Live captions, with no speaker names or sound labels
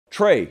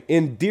Trey,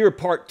 in Deer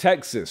Park,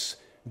 Texas,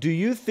 do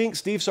you think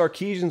Steve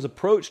Sarkisian's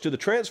approach to the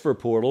transfer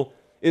portal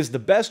is the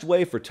best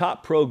way for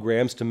top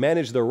programs to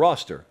manage their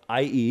roster,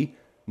 i.e.,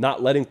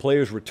 not letting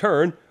players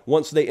return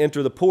once they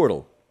enter the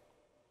portal?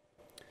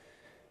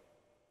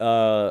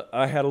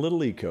 I had a Little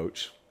League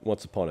coach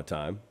once upon a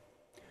time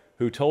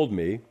who told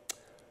me,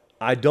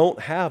 I don't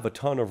have a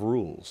ton of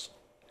rules.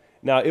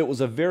 Now, it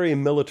was a very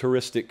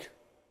militaristic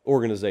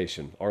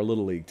organization, our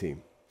Little League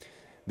team,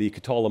 the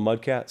Catawba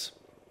Mudcats.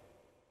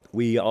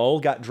 We all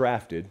got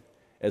drafted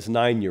as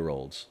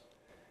 9-year-olds,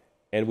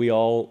 and we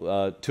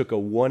all took a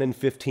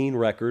 1-15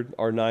 record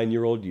our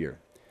 9-year-old year.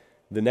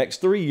 The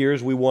next 3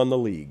 years, we won the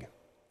league,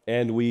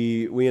 and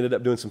we ended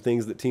up doing some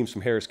things that teams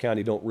from Harris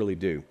County don't really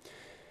do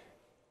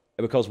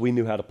because we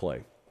knew how to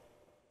play.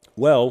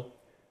 Well,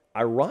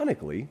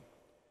 ironically,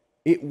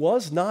 it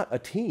was not a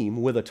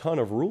team with a ton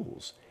of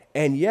rules,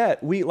 and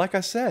yet we, like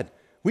I said,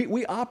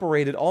 we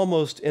operated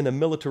almost in a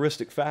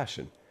militaristic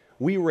fashion.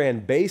 We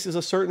ran bases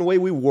a certain way.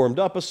 We warmed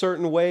up a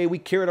certain way. We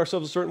carried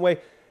ourselves a certain way.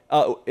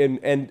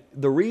 And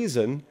the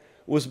reason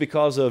was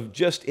because of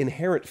just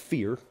inherent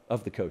fear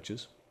of the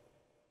coaches.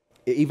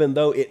 Even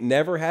though it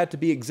never had to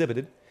be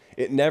exhibited,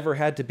 it never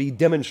had to be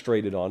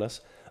demonstrated on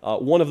us.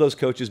 One of those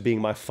coaches being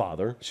my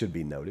father, should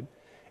be noted.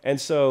 And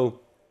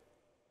so,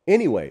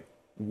 anyway,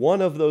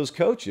 one of those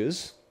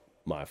coaches,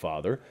 my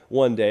father,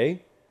 one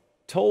day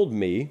told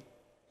me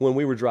when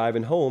we were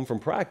driving home from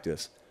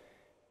practice,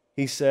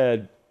 he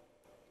said,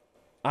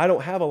 I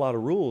don't have a lot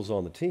of rules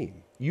on the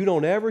team. You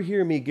don't ever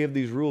hear me give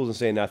these rules and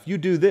say, now, if you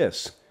do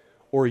this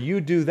or you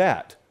do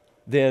that,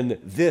 then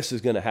this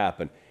is going to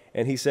happen.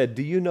 And he said,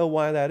 do you know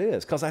why that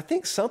is? Because I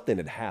think something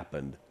had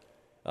happened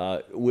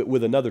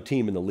with another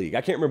team in the league.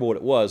 I can't remember what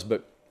it was,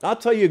 but I'll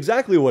tell you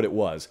exactly what it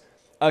was.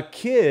 A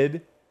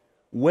kid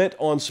went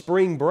on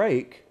spring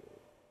break,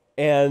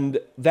 and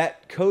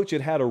that coach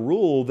had a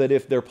rule that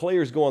if their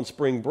players go on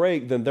spring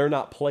break, then they're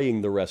not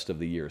playing the rest of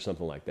the year,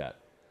 something like that.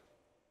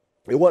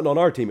 It wasn't on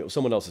our team. It was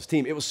someone else's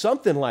team. It was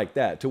something like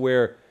that to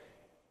where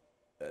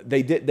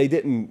they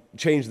didn't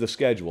change the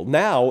schedule.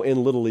 Now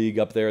in Little League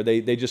up there,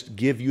 they just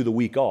give you the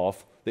week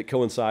off that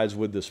coincides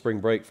with the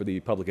spring break for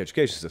the public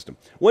education system.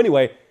 Well,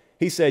 anyway,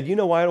 he said, you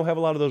know why I don't have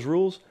a lot of those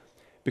rules?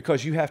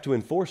 Because you have to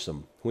enforce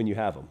them when you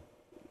have them.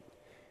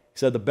 He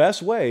said the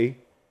best way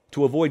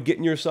to avoid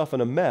getting yourself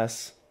in a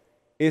mess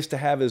is to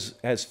have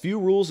as few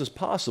rules as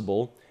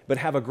possible, but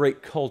have a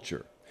great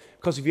culture.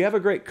 Because if you have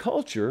a great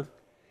culture,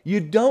 you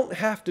don't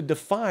have to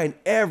define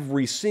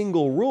every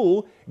single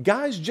rule.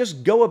 Guys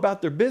just go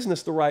about their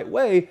business the right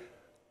way.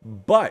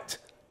 But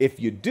if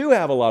you do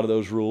have a lot of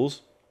those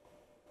rules,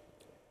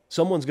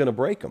 someone's going to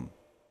break them.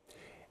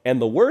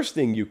 And the worst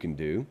thing you can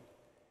do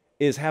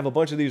is have a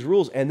bunch of these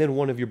rules and then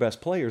one of your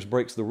best players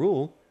breaks the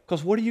rule,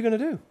 because what are you going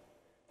to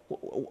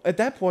do? At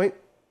that point,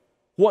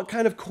 what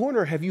kind of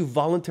corner have you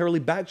voluntarily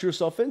backed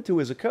yourself into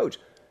as a coach?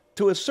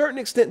 To a certain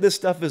extent, this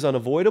stuff is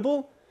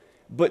unavoidable.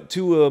 But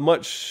to a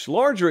much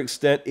larger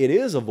extent, it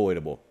is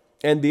avoidable.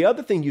 And the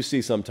other thing you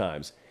see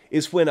sometimes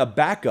is when a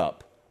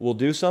backup will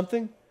do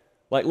something,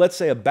 like let's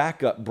say a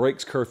backup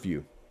breaks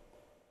curfew,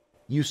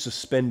 you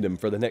suspend him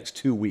for the next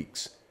 2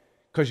 weeks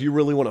because you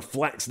really want to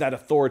flex that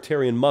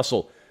authoritarian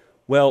muscle.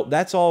 Well,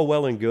 that's all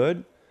well and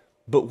good,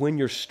 but when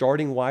your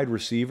starting wide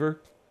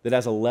receiver that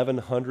has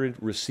 1,100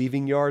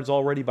 receiving yards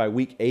already by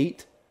week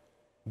 8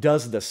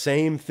 does the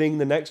same thing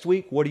the next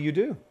week, what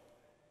do?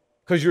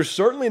 Because you're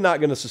certainly not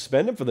going to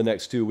suspend him for the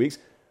next 2 weeks,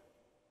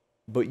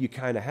 but you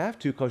kind of have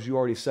to because you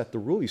already set the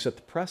rule, you set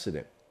the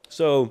precedent.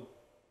 So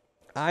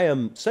I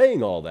am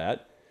saying all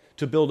that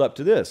to build up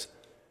to this.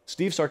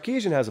 Steve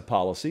Sarkisian has a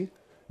policy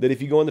that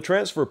if you go in the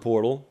transfer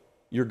portal,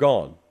 you're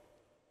gone.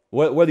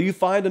 Whether you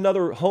find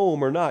another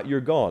home or not,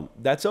 you're gone.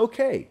 That's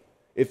okay.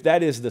 If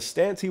that is the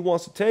stance he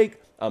wants to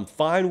take, I'm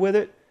fine with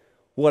it.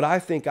 What I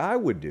think I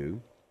would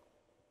do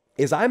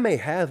is I may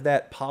have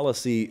that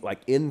policy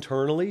like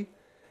internally.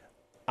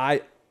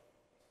 I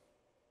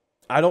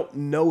don't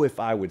know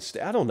if I would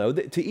I don't know.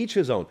 To each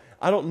his own.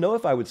 I don't know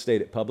if I would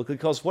state it publicly,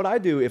 because what I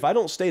do, if I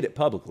don't state it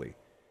publicly,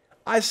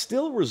 I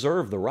still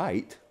reserve the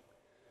right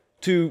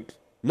to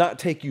not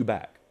take you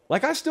back.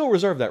 Like, I still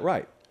reserve that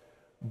right.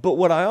 But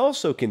what I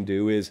also can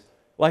do is,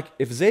 like,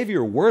 if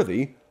Xavier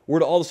Worthy were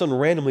to all of a sudden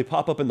randomly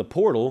pop up in the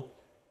portal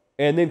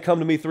and then come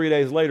to me 3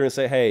 days later and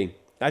say, hey,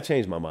 I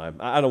changed my mind.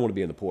 I don't want to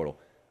be in the portal.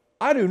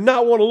 I do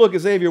not want to look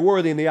at Xavier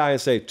Worthy in the eye and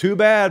say, too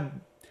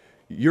bad,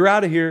 you're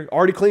out of here.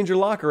 Already cleaned your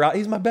locker out.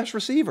 He's my best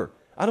receiver.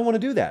 I don't want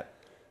to do that.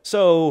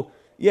 So,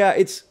 yeah,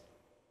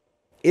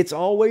 it's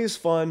always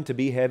fun to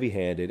be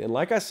heavy-handed. And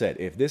like I said,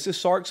 if this is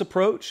Sark's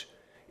approach,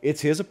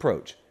 it's his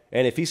approach.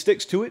 And if he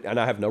sticks to it, and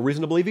I have no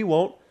reason to believe he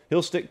won't,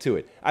 he'll stick to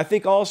it. I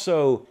think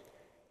also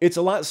it's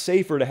a lot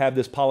safer to have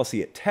this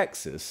policy at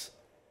Texas,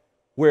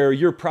 where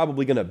you're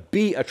probably going to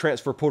be a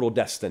transfer portal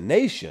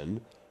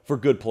destination for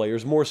good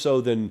players, more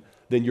so than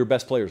your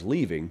best players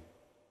leaving.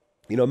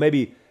 You know,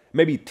 maybe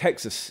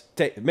Texas,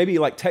 maybe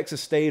like Texas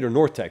State or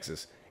North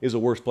Texas is a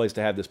worse place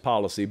to have this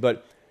policy.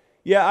 But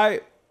yeah,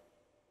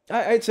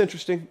 it's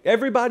interesting.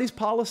 Everybody's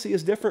policy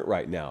is different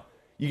right now.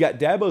 You got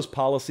Dabo's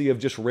policy of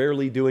just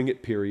rarely doing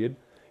it, period.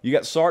 You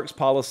got Sark's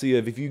policy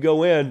of if you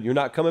go in, you're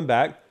not coming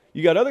back.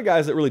 You got other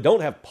guys that really don't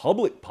have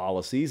public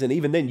policies, and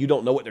even then you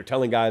don't know what they're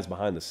telling guys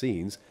behind the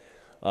scenes.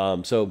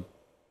 So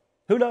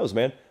who knows,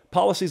 man?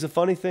 Policy's a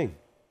funny thing.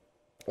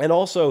 And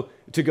also,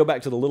 to go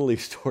back to the Little League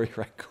story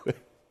right quick.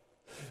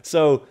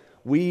 So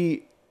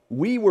we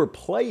were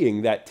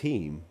playing that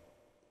team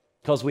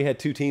because we had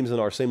two teams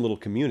in our same little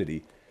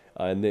community.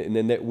 And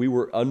then that we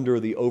were under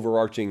the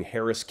overarching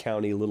Harris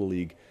County Little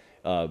League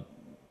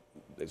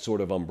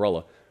sort of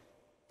umbrella.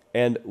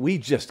 And we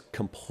just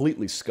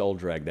completely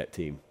skull-dragged that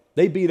team.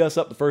 They beat us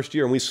up the first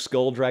year, and we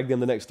skull-dragged them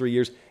the next 3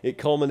 years. It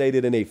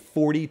culminated in a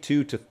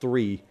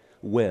 42-3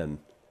 win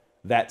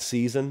that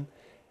season.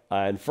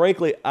 And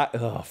frankly, I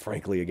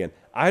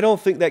don't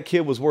think that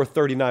kid was worth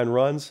 39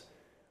 runs,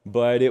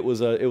 but it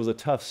was a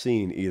tough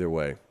scene either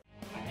way.